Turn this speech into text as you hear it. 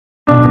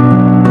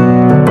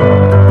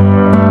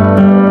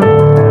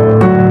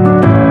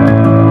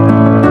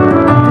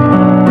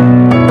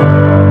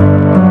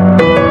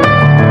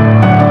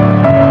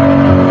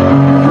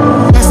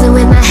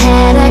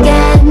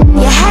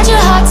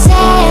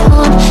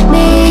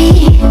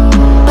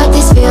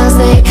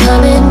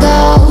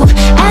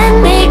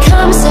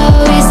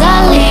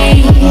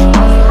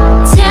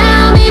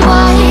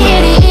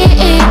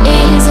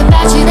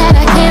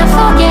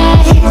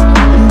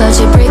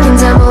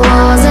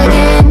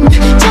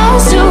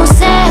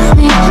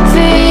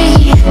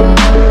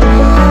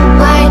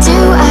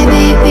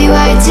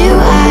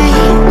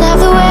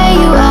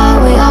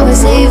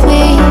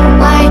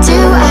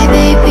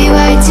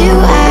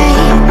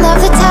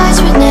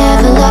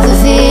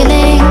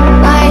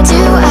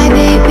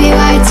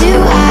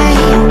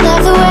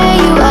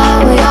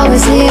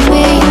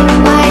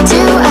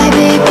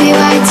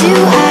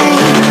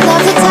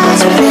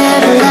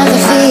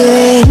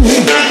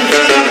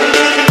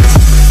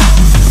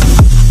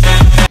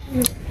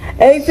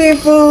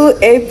people,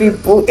 hey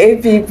people,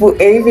 hey people,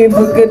 hey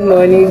people, good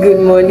morning, good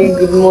morning,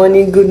 good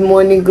morning, good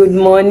morning, good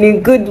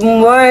morning, good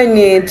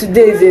morning.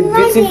 Today is a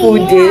beautiful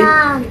day.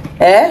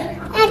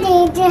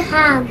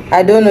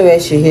 I don't know where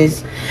she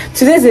is.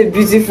 Today is a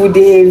beautiful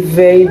day, a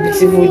very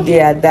beautiful day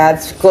at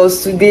that,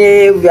 because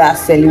today we are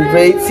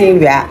celebrating,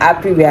 we are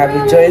happy, we are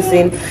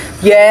rejoicing.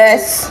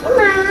 Yes.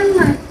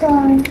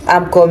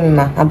 I'm coming,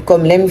 ma. I'm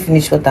coming. Let me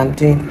finish what I'm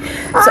doing.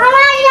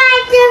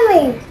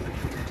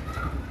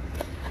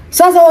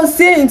 So as I was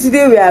saying,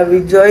 today we are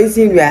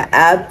rejoicing, we are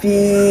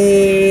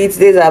happy.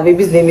 Today is our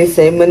baby's naming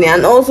ceremony,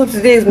 and also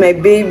today is my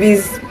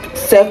baby's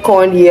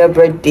 2nd year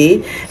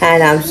birthday,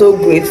 and I'm so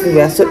grateful.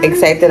 We are so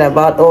excited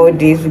about all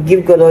this. We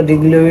give God all the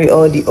glory,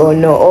 all the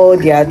honor, all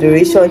the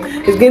adoration.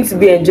 It's going to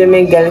be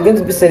enjoyment gala, it's going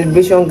to be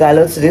celebration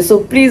gala today.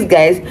 So please,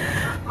 guys,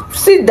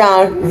 sit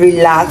down,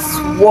 relax,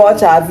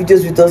 watch our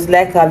videos with us,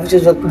 like our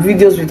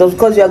videos with us,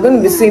 because you are going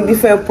to be seeing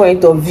different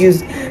point of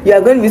views. You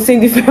are going to be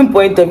seeing different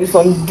point of views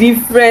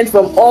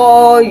from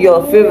all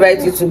your favorite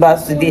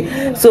YouTubers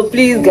today. So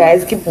please,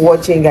 guys, keep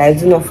watching, guys.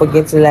 Do not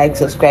forget to like,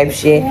 subscribe,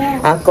 share,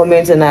 and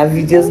comment on our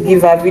videos.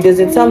 Give our videos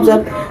a thumbs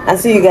up, and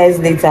see you guys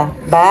later.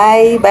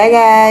 Bye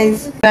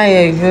guys.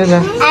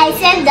 I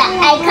said that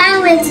I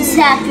can't wait to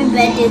say happy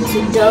birthday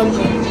to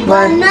Dogo.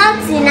 But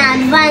not in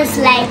advance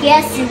like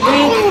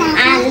yesterday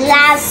and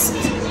last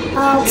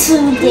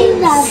 2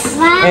 days.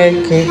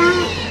 Okay.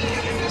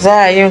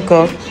 Zara, you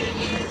go?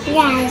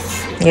 Yes.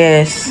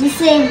 Yes. The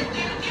same.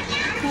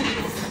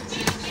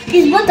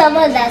 It's both of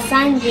us that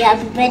sang the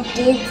happy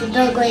birthday to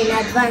Dogo in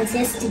advance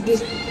yesterday.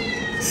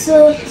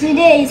 So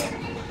today is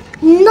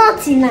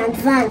not in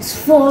advance,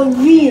 for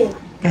real.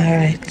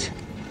 Alright.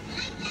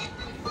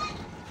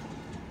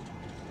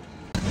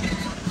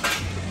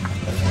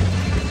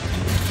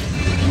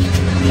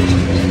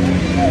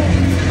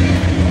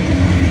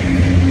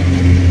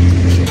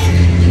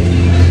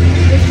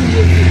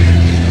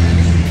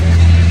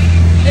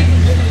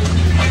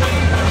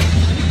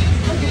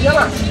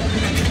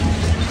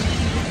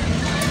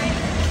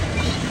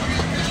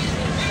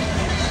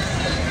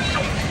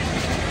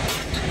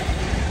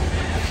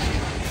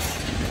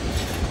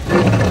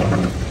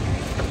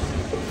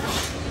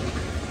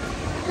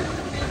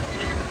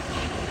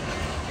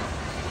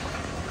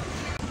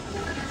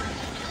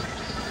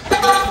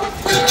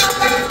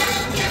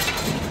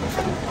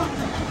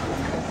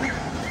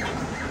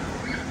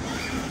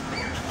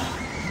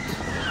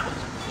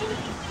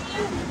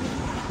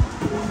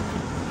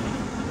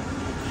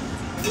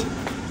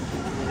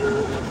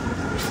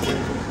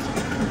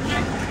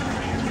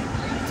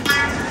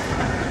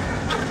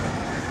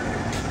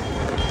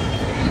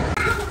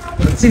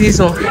 See this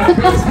one.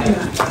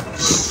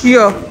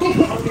 Sure.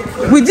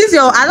 With this,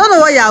 I don't know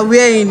what you are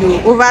wearing.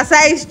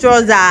 Oversized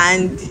trousers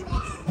and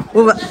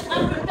over.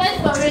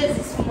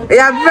 You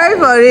are prepared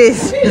for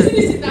race.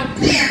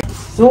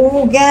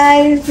 So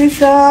guys,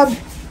 what's up?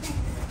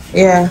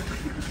 Yeah.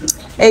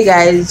 Hey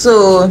guys,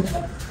 so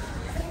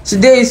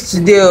today is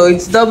today.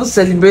 It's double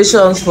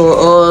celebrations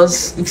for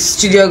us. It's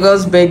Studio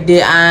Girl's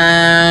birthday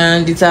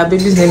and it's our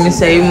baby's naming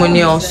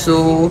ceremony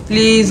also.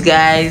 Please,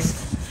 guys,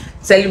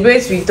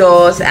 celebrate with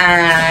us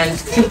and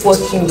keep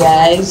watching,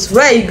 guys.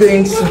 Where are you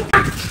going to?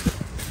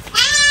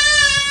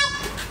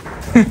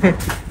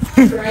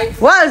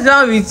 What is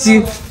wrong with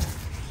you?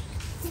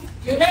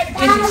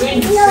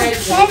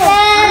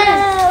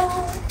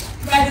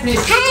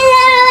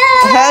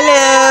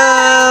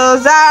 Hello,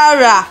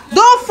 Zara.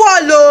 Don't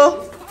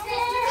follow.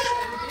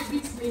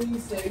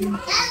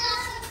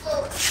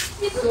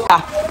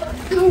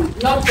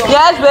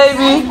 Yes,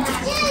 baby.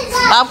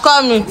 I'm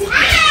coming.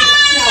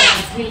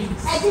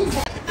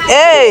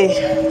 Hey,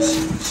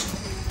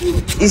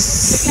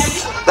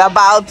 it's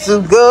about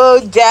to go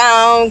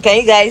down. Can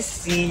you guys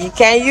see?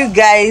 Can you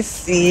guys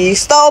see?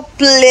 Stop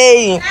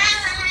playing.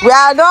 We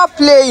are not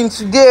playing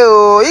today.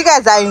 Oh, you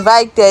guys are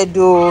invited.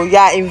 Oh, you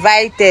are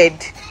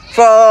invited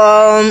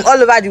from all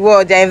over the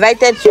world. They are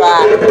invited to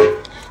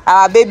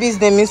our baby's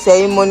naming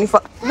ceremony.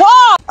 For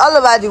what? All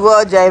over the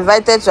world, they are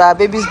invited to our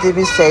baby's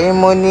naming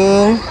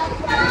ceremony.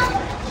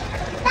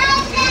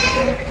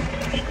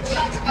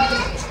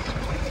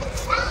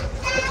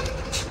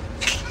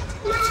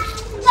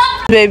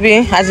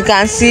 Baby, as you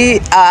can see,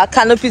 our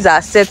canopies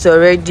are set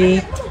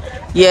already.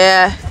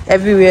 Yeah,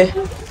 everywhere.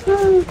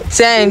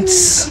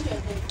 Tents,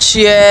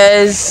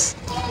 chairs.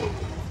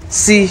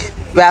 See,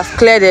 we have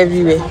cleared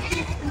everywhere.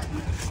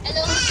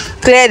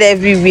 Cleared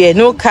everywhere.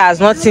 No cars,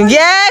 nothing.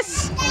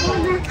 Yes,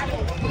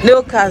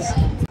 no cars.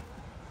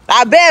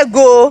 I better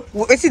go.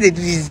 Let's see they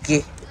do this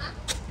game.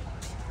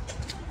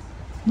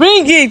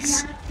 Bring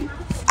it.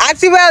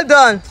 Auntie, well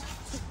done.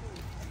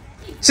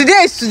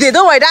 Today is today.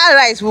 Don't worry, that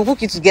rice we'll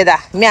cook it together.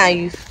 Me and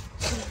you.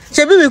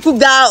 Maybe we cook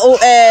that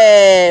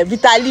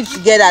bitter leaf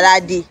together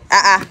that day.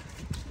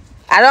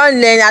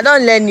 I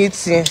don't learn new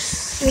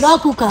things. You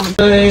don't cook them.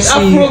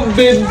 Afro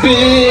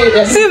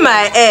baby. See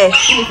my hair.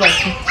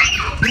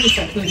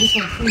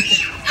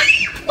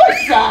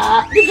 What's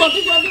that?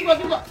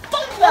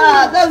 What's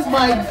that? That's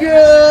my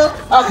girl.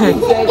 Happy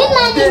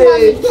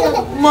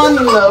birthday.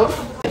 Money, love.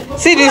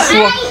 See this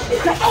one.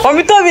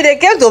 Mommy told me they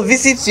came to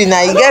visit you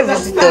now. You get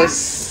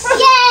visitors.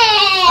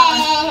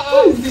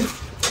 Yeah.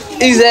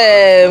 He's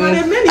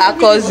our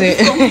cousin.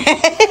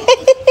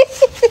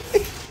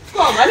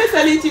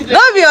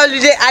 Don't be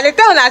holiday. And the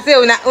time I say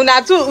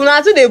una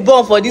two they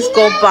born for this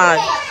compound.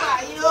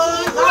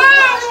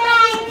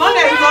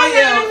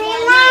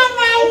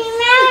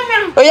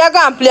 Oh, you're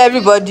gonna play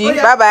everybody.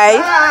 Bye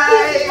bye.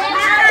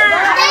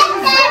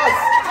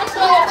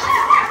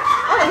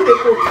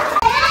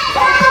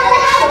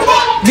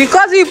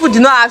 Because people do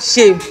not have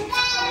shame.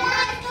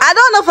 I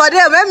don't know for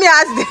them. Let me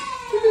ask them.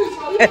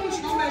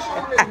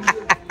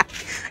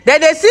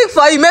 Then they sing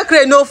for you, make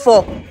rain no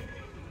fall.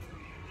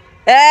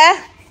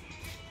 Eh?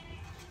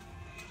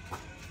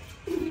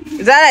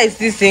 Zara is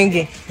still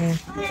singing.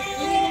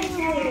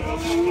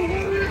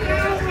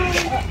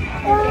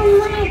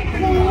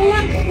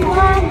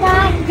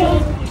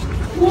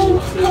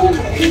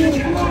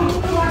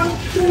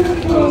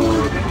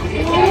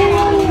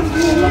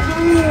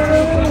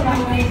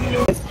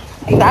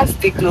 I can't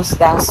stay close to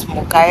that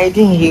smoke. I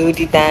already inhaled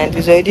it and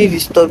it's already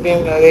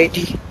disturbing me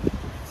already.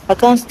 I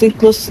can't stay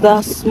close to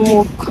that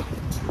smoke.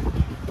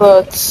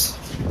 But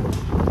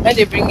when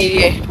they bring it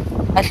here,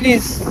 at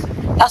least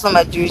that's not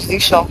my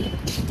jurisdiction.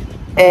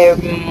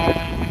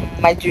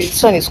 My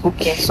jurisdiction is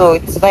cooking, so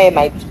it's not in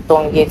my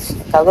turn yet.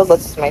 I've not got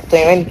to my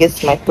turn. When it gets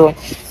to my turn,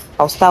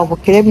 I'll start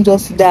working. Let me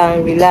just sit down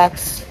and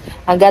relax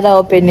and gather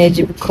up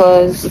energy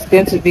because it's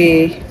going to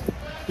be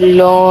a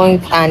long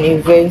and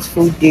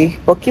eventful day.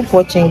 But keep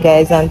watching,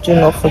 guys, and do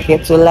not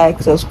forget to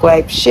like,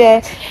 subscribe,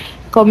 share,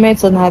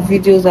 comment on our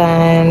videos,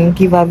 and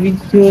give our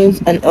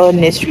videos an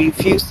honest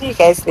review. See you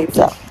guys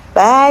later.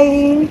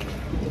 Bye.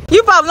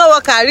 You probably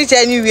not can reach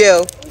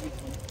anywhere.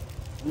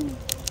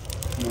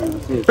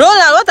 Roland,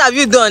 what have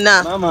you done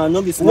now? Mama,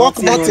 no be small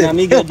thing. I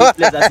make get this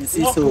place as you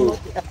see so.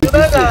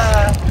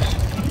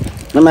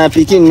 Mama,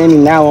 picking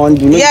name now on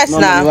do. Yes,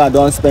 now. I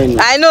don't spend.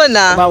 I know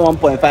now. About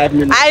 1.5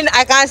 million.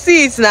 I can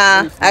see it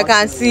now. I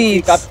can see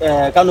it.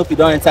 Canopy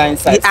don't enter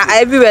inside.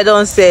 Everywhere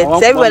don't set.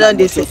 Everywhere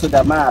don't set. So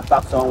that man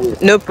park somewhere.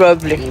 No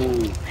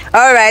problem.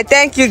 All right,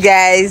 thank you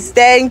guys.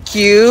 Thank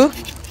you.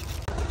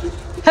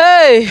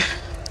 Hey.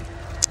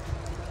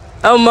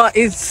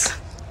 It's.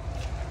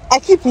 I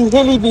keep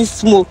inhaling this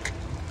smoke.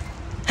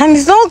 And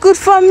it's not good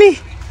for me.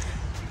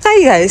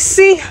 Can you guys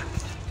see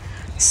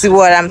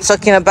what I'm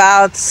talking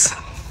about?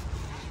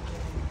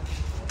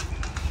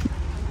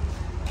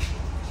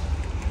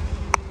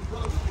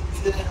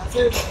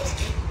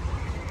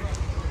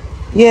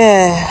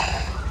 Yeah.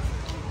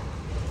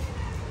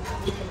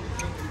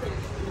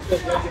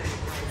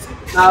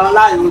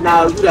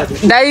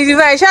 That is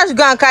even I should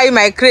go and carry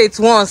my crate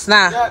once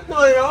now.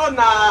 No, you're on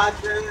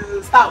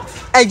stout.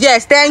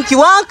 Yes, thank you.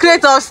 1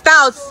 crate of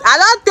stout. I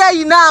don't tell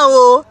you now,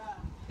 oh.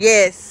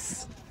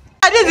 Yes.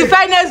 This is the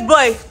finest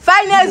boy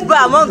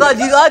among all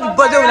the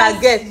boys when I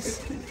get.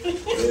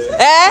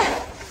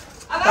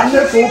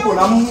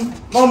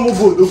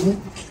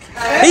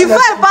 If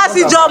I pass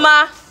it,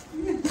 Joma.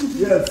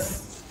 Yes.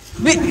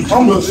 Forget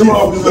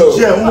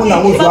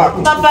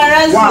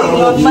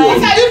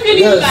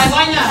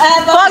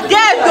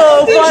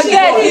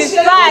it's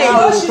fine.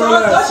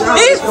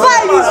 It's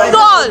fine, it's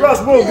done.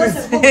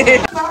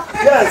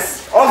 Yes.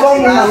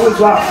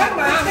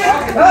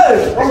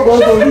 Hey, I'm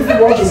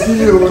going to see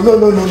you. No.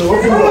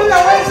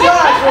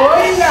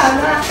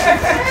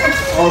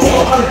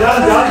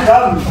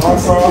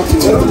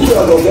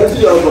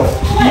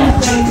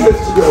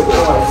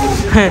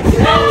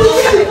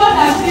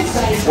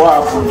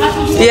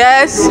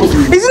 Yes.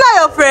 Is it not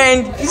your friend?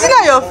 Is it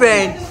not your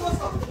friend?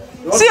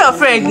 See your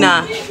friend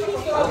now.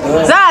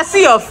 Zara,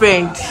 see your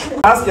friend.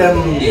 Ask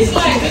him.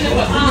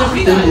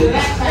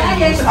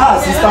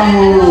 Sister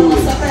Mo.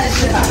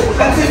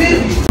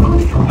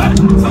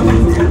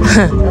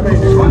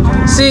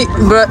 See,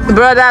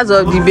 brothers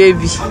of the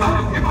baby.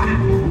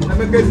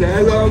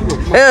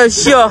 Oh,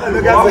 sure.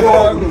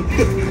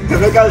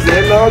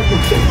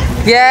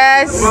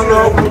 Yes.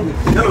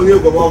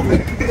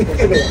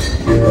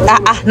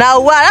 Now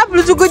what? That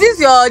Bluetooth go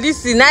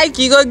this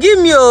Nike go give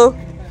me oh.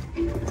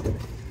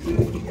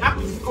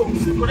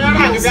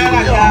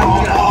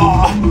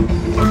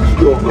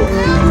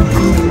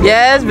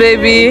 Yes,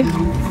 baby.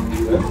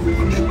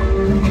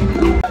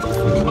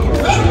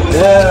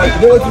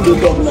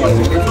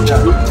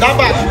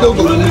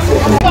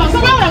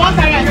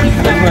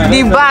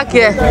 The back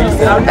here.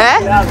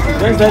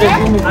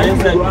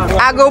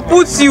 I go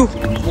put you.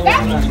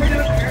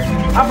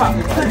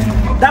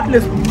 That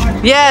place.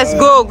 Yes,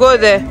 go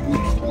there.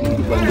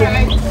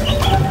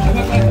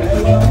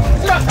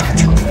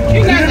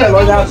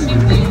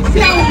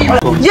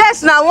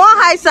 Yes, now one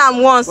high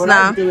Sam once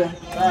now.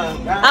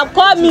 I'm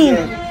coming.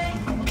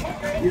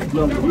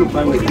 No,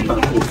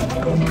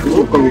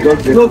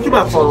 keep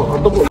up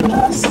on top of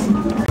this.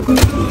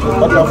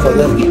 What up for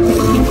them?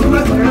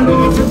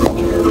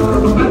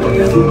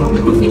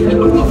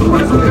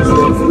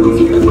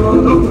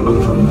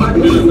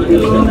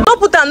 Don't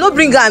put am, no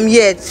bring am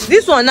yet.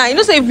 This one now, you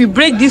know, say if we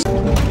break this.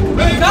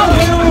 That's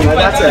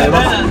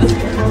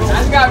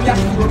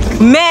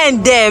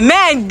Men there,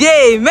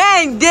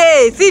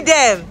 see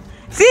them.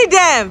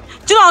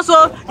 Children,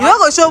 so you don't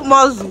go show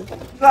muscle.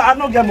 No, I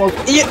don't get muscle.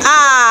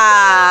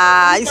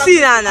 You see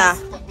Nana.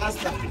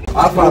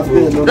 Now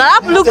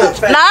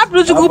that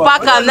look to go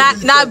back and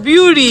na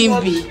beauty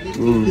be.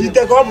 You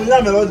take up with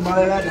them a lot of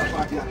money.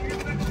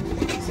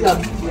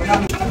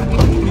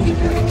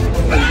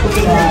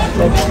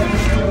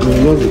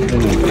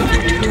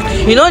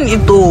 You don't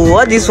need to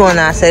what this one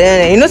is.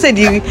 You know say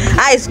the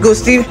eyes go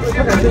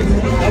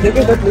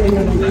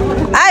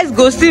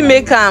still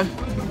make them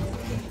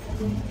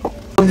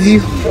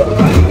view.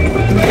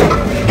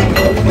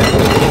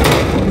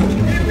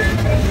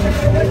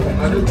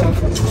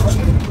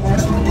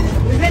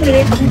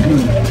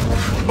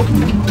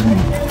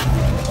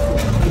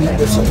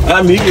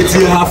 I'm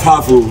eating half.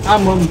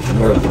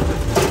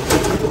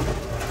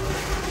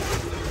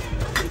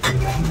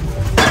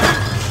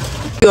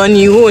 On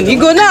your own. You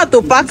go now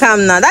to pack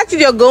him now. That's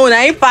you're going.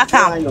 I ain't pack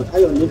him.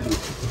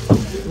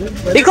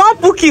 You can't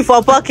put it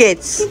for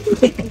pockets.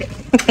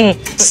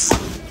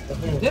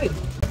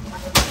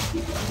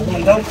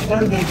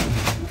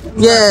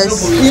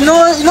 Yes, you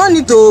don't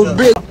need to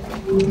break.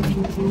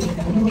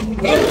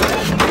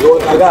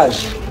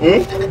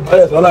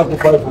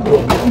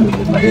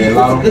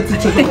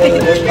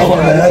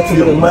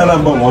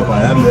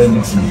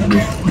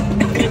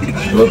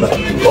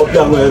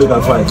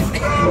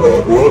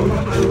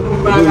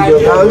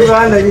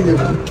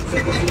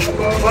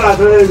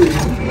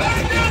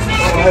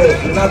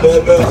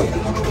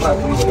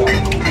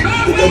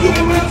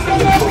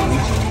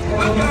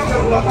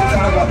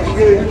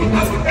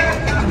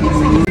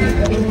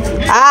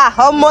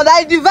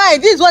 That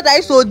divide. This is what I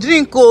used to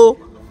drink. Oh,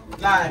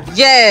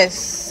 yes,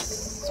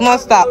 small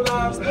stuff.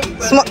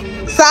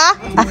 Sir,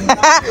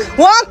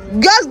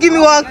 just give me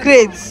 1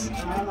 crate.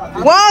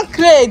 1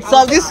 crate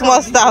of this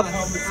small stuff.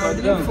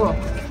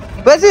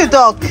 What do you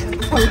talk?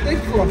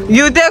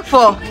 You take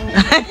 4.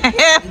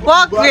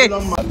 1 crate.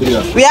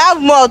 We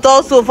have more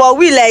also for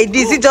we like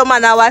this. It's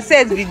man our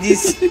set with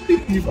this.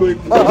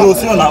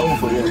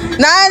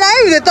 Now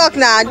you talk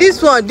now.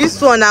 This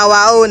one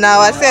our own,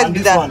 our set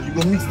with that. You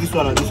go mix this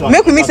one and this one.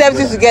 Make we mix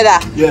everything together.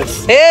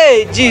 Yes.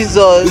 Hey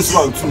Jesus.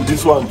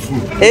 This one too.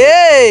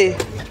 Hey,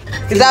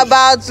 it's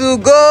about to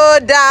go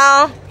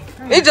down.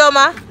 Hey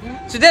Joma,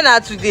 today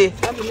not today.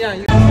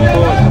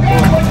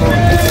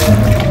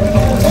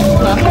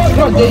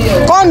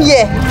 Come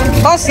here.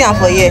 Come see him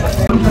for here.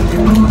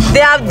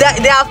 They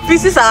have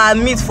pieces of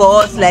meat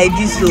for us like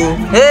this. So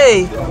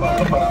hey,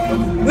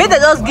 may they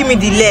just give me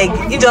the leg.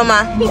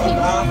 Ijoma.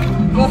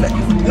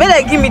 May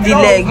they give me the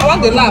leg. I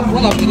want the lap.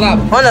 One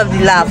of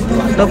the lap.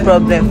 No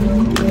problem.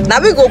 Now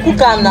we go cook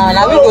them now.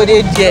 Now we go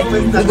there.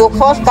 We go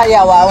first carry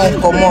our own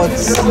commode.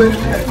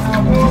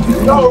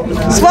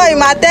 Small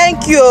ma,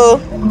 thank you.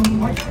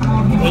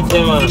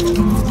 Okay, man.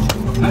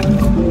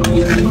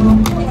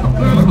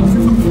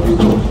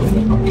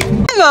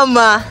 Hey,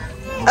 Mama.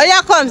 Oh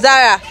yeah, come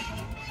Zara.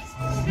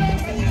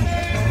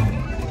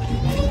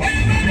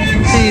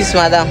 See this,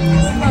 madam.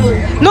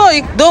 No,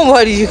 don't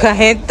worry. You can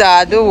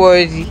enter. Don't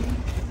worry.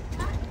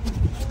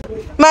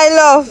 My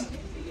love.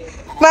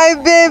 My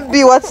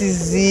baby, what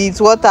is it?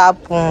 What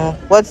happened?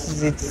 What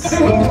is it?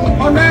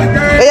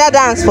 Oh yeah,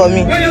 dance for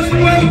me.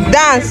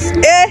 Dance.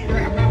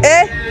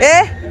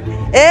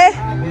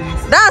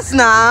 Dance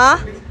now.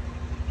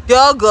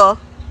 Yoga.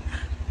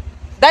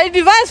 That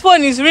device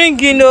phone is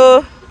ringing,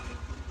 oh.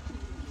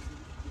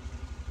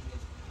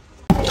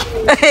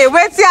 Hey,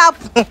 wait up.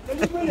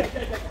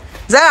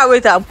 Zara,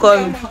 wait, I'm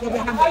coming.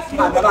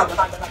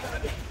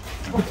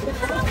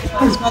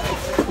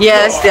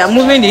 Yes, they are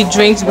moving the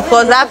drinks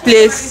because that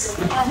place.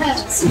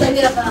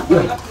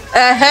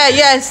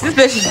 Yes, this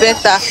place is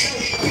better.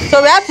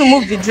 So we have to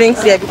move the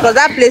drinks here because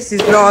that place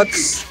is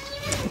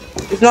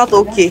not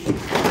okay.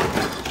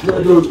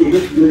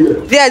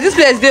 Yeah, this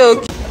place is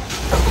okay.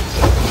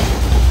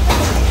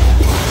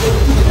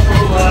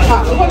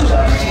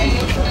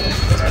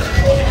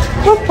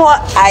 Pour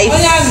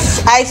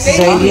ice is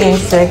already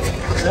inside.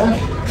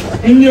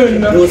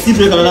 We'll still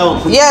break another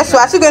one. Yes, we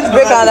are still going to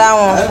break another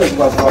one.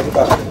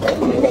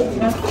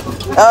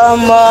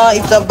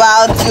 It's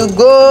about to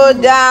go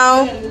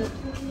down.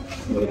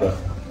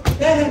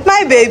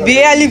 My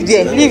baby, I live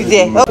there.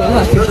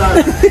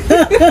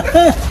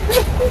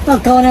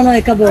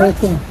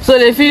 So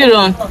they feel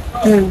run.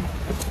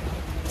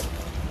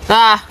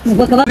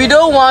 We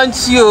don't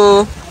want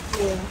you.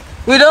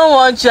 We don't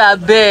want you, I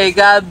beg.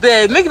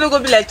 Make it not go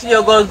be like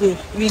your go.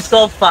 We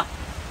suffer.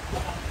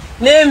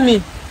 Name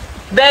me.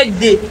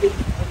 Birthday.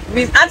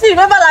 Auntie,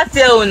 remember last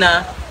year,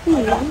 Ona?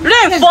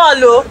 Rain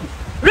follow.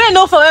 Rain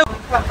no for.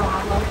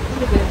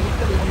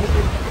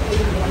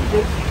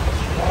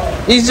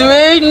 It's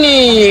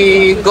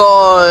raining,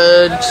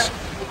 God.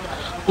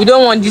 We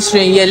don't want this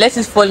rain here. Let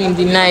it fall in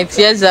the night.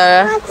 Yes,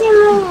 Zara.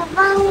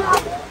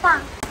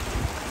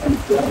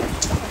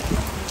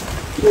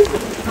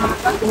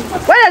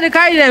 Where are they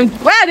carrying them?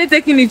 Where are they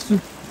taking it to?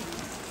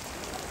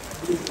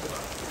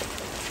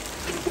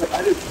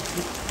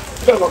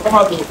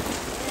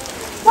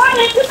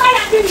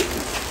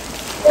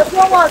 We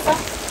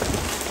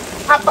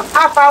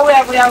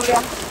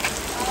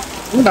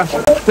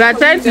are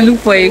trying to look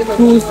for a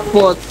cool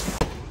spot.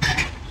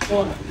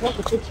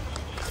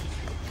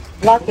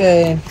 Black.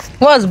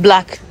 What's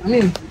black? I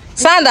mean,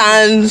 Sand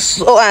and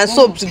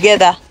soap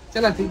together.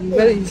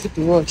 very easy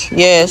to watch.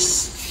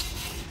 Yes.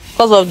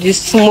 Because of the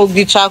smoke,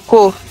 the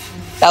charcoal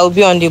that will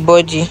be on the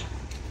body.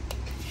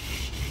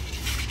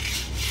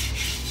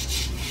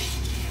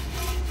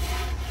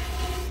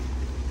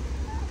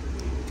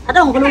 I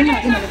don't know.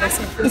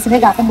 It's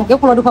mega from the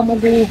Polo from the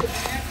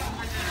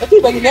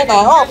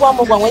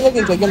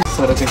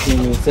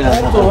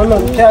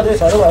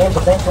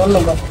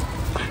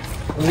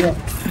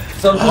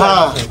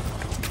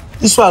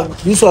This one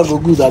go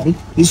good, Abi.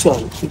 This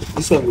one go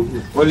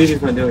good. Only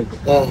this one there.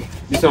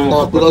 This one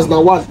No, because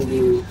now one let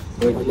me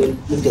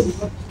this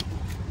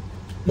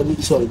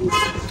one good.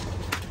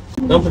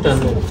 don't put on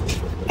there.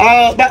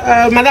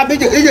 Madam, you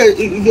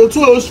two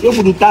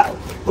you put that.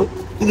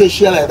 You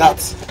share like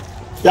that.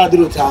 Yeah,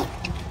 do it.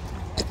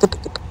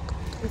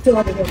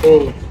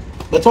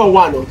 But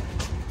one.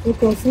 You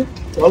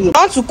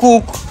want to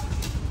cook?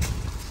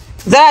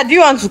 Zara, do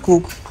you want to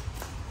cook?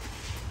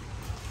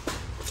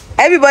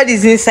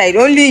 Everybody's inside,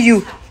 only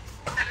you.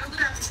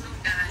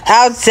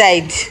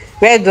 Outside.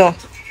 Well done.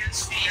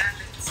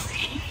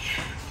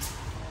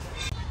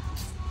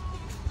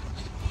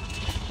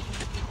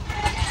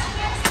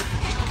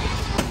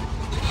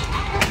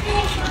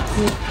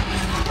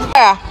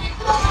 Yeah.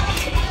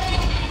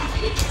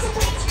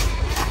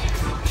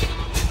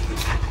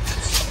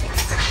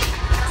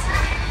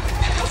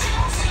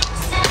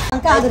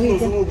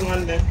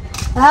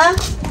 Huh?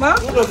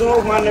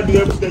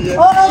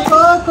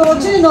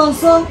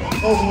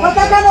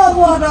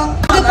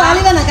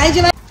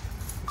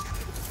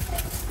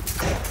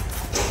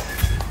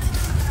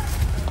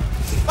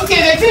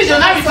 Okay, the fish will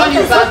not return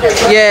you back.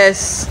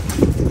 Yes.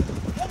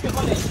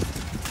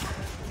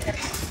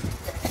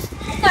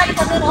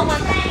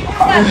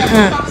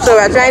 So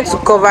we're trying to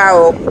cover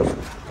up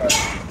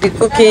the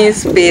cooking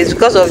space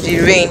because of the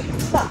rain.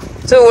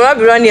 So we'll not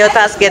be running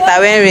water skater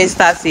when rain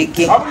starts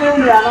again.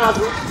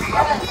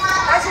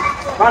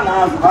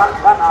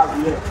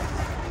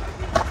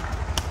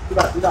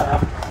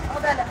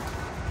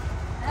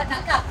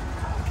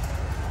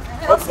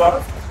 What's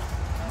that?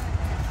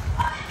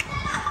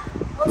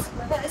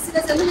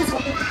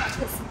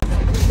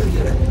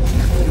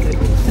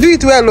 Do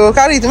it well, oh.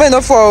 Carry it, may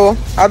not fall.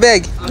 I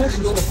beg.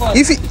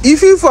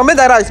 If you for me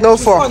that right, no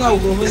fall.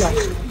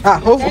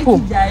 Who?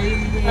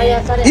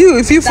 You,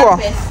 if you fall.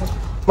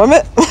 But me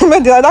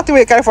that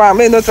way carry for,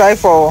 may not try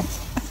for.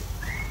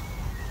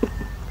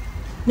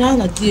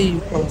 Now I tell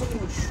you.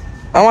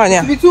 I want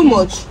ya. Be too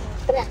much.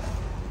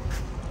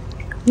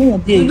 You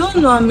don't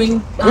know, I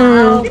mean.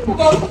 How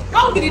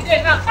did it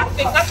end up?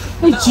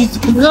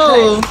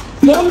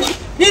 No.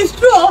 It's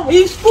true.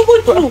 It's true.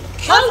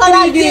 That's all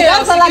I did.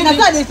 That's all I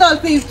got. They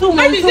thought it's too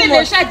much. Maybe say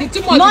they shot the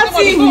too much.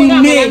 Nothing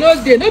remain. No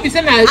be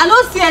say na. I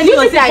don't see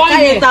anyone say I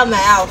can't enter my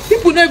house.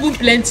 People not even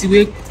plenty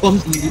wey come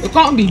to. It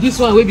can't be this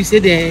one wey be say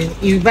they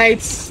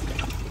invite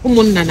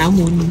umunna na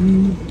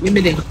umunna. We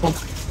make them come.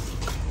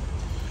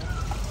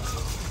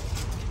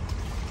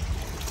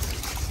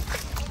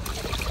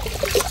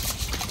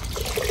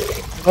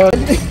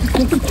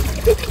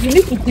 You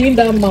need to clean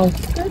that mouth.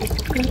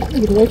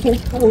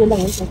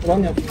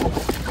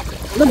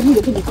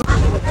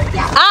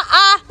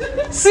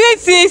 Sweet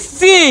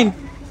 16.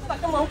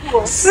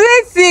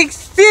 Sweet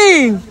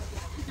 16.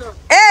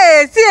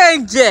 Hey,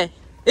 CNJ.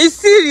 It's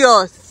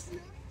serious.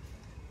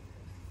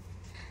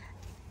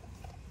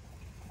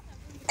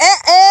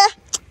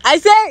 I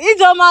say, if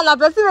your man a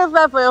person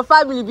refer for your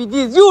family be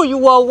this, you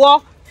were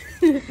war.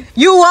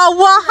 You were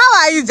war. How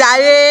are you,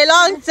 Jare?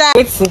 Long time.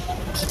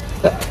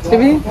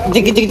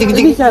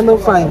 No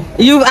fine.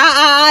 You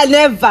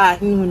never.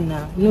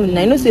 No.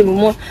 I know say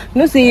more.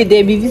 No say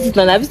they be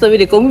visiting. I visit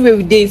they come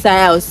every day inside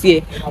house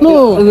here.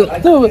 No.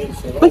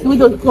 Wait, we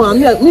don't come.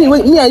 Me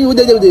and you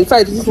they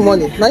fight this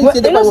morning. Now you say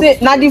they don't say.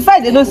 Now the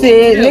fight they don't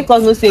say. Make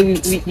us no say you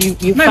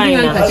fine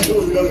now.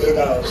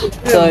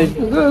 Sorry.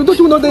 Don't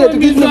you know they to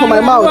kiss me for my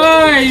mouth?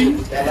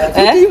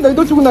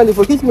 Don't you know they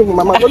for kiss me for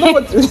my mouth?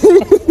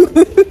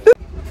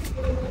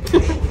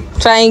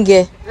 Try and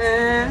get.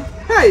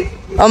 Hey.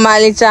 Oh my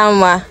little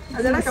chama.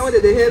 I don't like how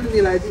they help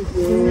me like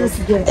this.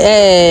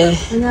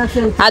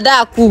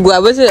 Ada Kugu.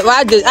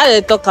 Why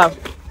they talk am?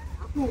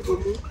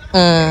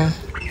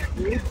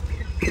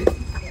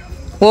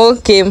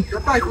 Okay.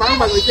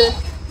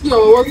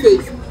 Your work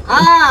face.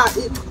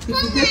 If you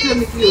get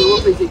me to your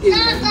work face again.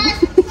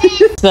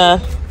 Sir,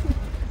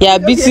 yeah,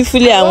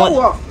 beautifully I want.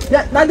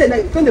 Now they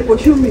when they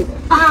pursue me. Do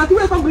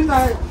you come bring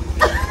her?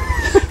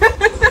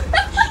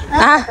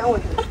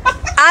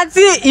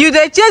 Auntie, you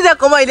they change the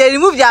command, they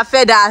remove their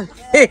feather.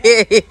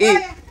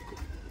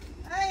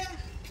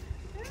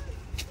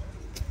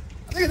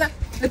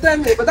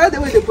 But that's the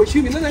way they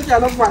pursue me. No, that's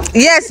not fun.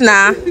 Yes,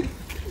 nah.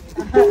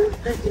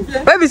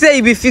 Maybe say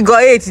you be figure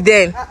 8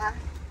 then.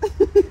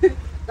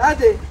 That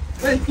day,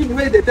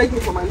 when they take me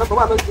for my number,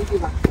 I'm not thinking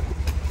that.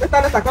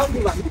 Let her come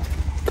give her.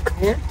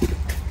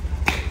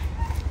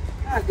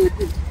 It's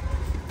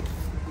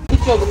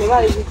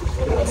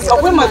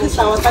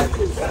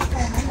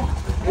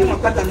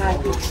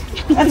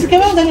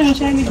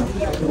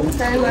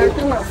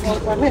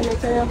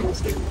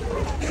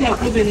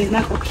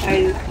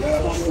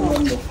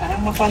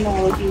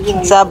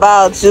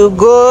about to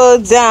go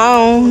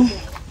down.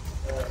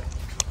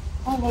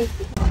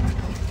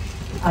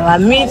 Our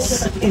meat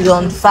is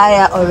on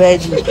fire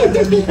already.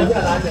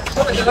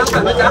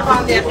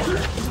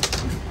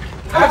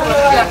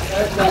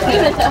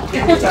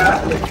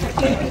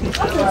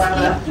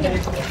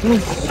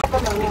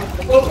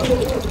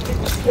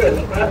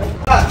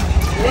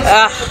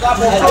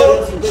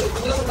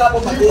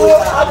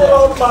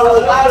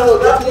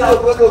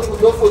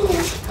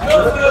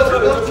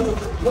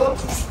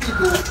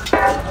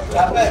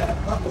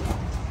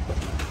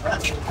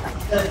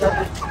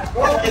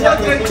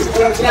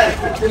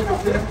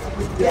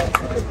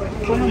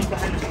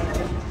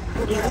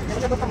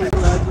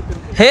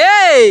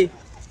 Hey!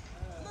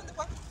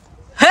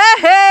 Hey,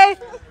 hey!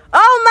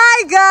 Oh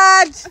my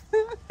God!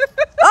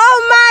 Oh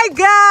my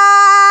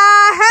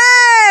God!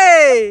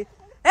 Hey!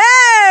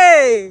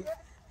 Hey!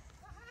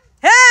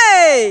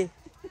 Hey!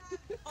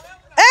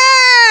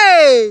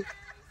 Hey!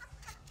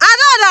 I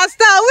don't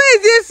understand. Who is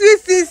this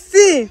VCC?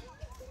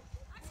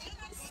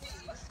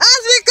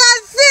 As we can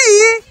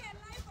see,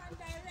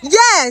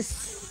 yes.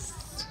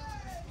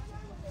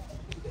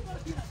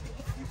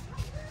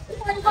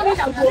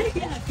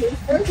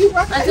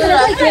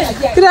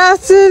 Good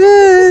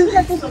afternoon.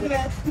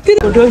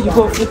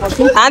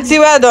 Auntie,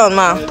 well done,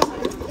 ma.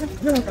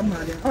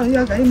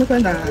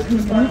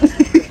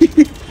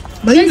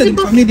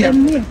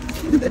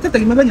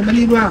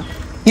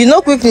 You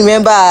know, quick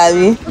remember,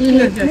 Abby?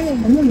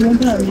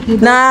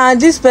 Nah,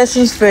 this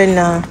person's friend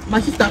now. My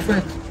sister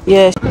friend.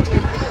 Yes.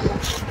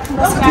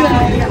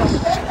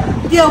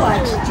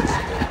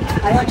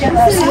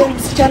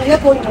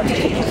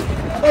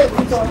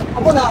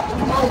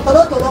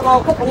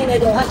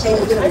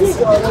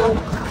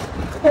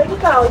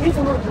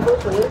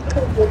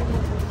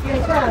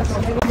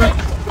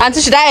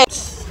 Auntie, should I?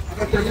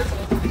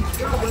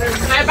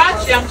 My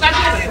battery, I'm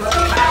charging it.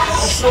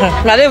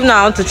 I don't even know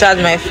how to charge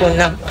my phone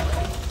now.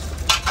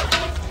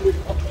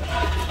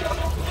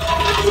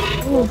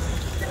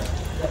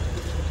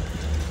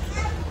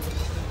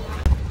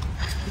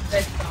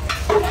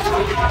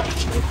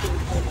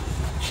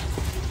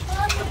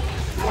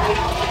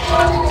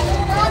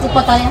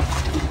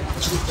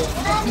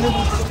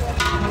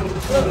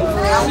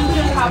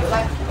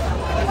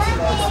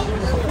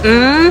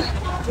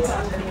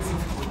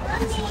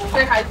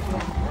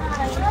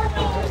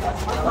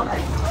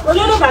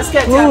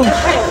 Basket.